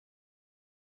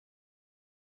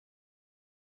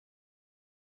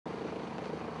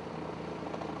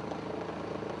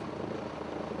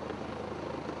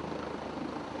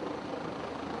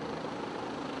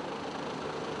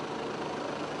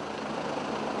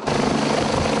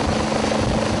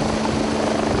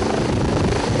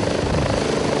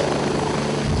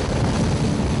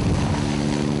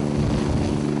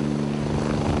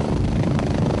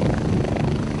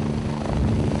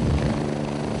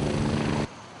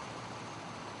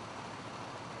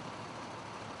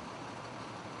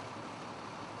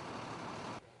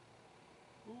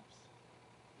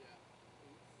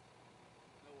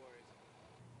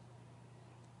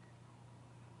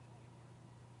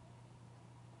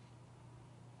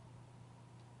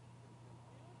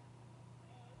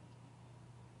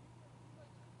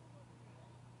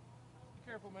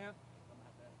careful, man.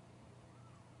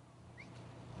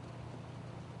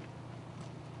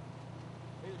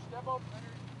 Either step up.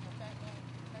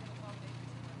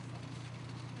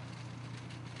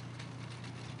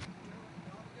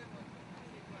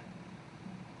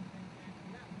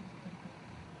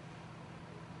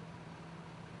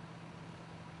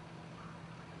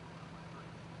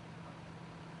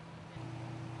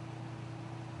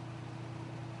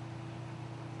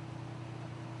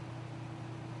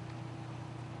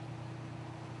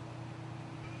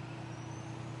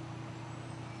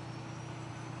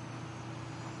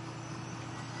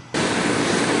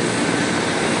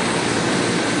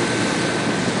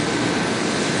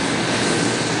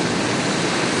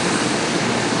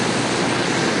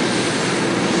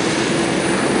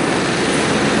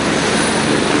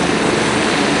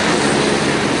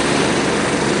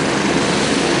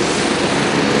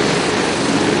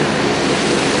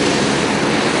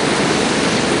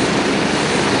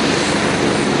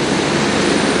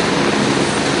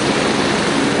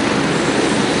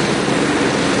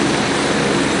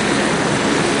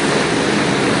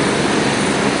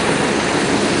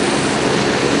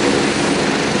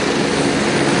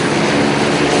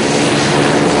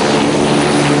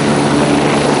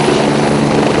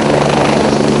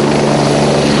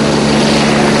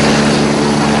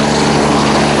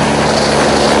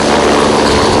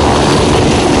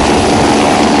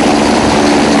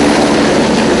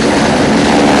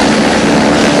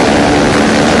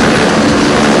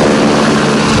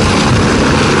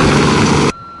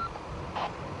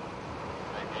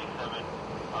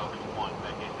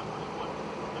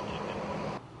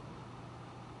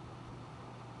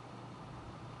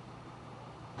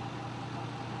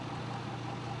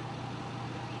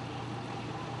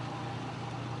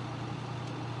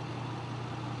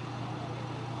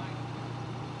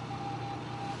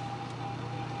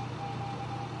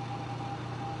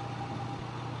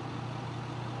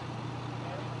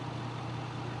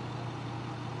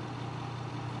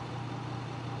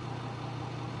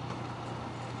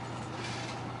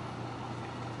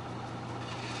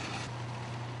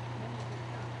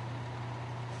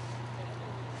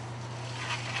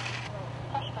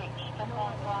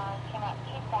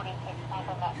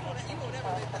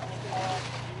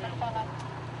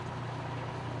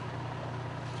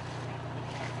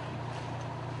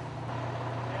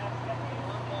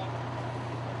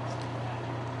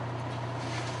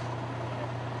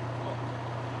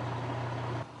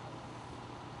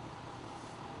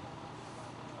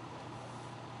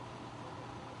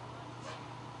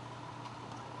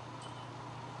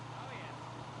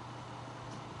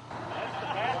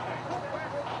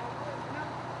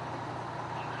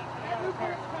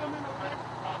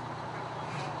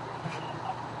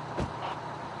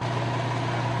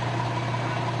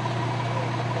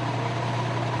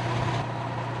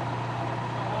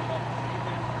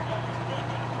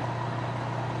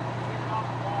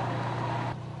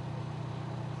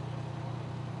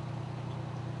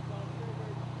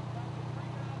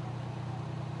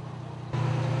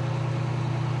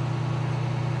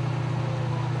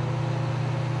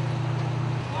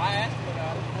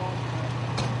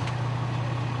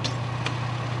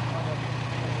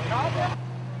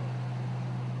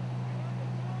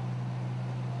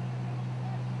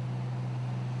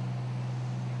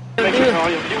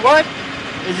 You what?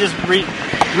 It's just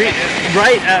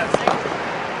right.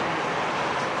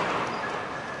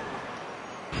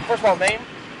 First of all, name?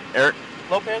 Eric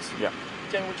Lopez? Yeah.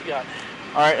 Tell me what you got.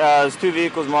 All right, there's two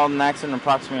vehicles involved in an accident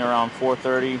approximately around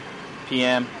 4:30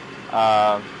 p.m.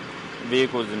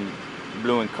 Vehicles in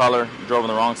blue in color, drove on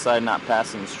the wrong side, not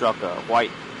passing, struck a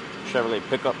white Chevrolet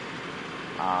pickup.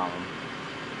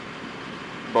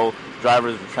 Both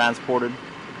drivers were transported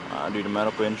due to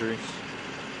medical injuries.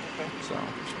 Okay. So,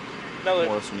 now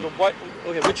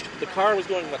the car was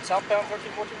going southbound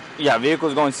 1314? Yeah, vehicle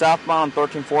was going southbound on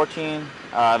 1314.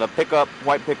 The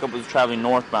white pickup, was traveling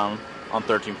northbound on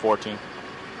 1314.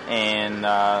 And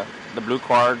the blue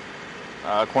car,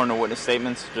 according to witness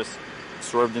statements, just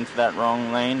swerved into that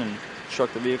wrong lane and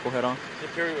struck the vehicle head on. The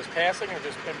period was passing or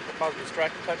just possibly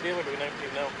distracted type deal, or do we even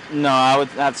know? No, I would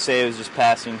have to say it was just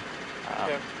passing.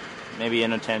 Okay. Maybe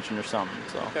inattention or something.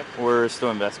 So okay. We're still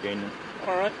investigating it.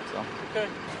 All right. So. Okay.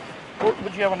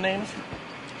 Would you have a names?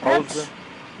 Hosler.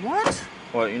 What?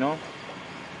 What, you know?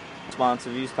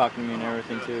 Responsive. He's talking to me and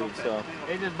everything too. So.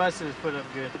 He just busted his foot up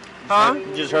good. Huh?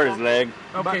 He just hurt his leg.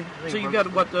 Okay. So you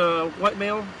got what? White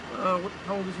male? How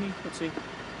old is he? Let's see.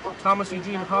 Thomas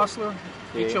Eugene Hosler.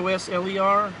 Okay.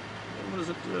 Hosler. What is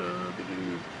it?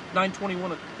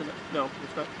 921. No,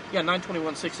 it's not. Yeah,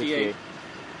 92168.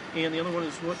 And the other one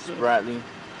is what? Spratley,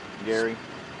 Gary.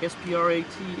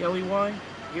 Spratley,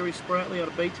 Gary Spratley out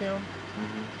of Baytown,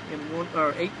 and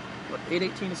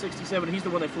 818 to 67. He's the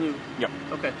one they flew. Yep.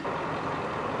 Okay.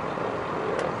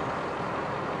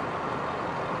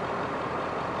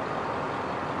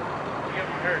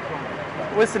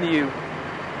 Listen to you.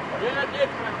 Yeah, I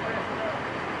did.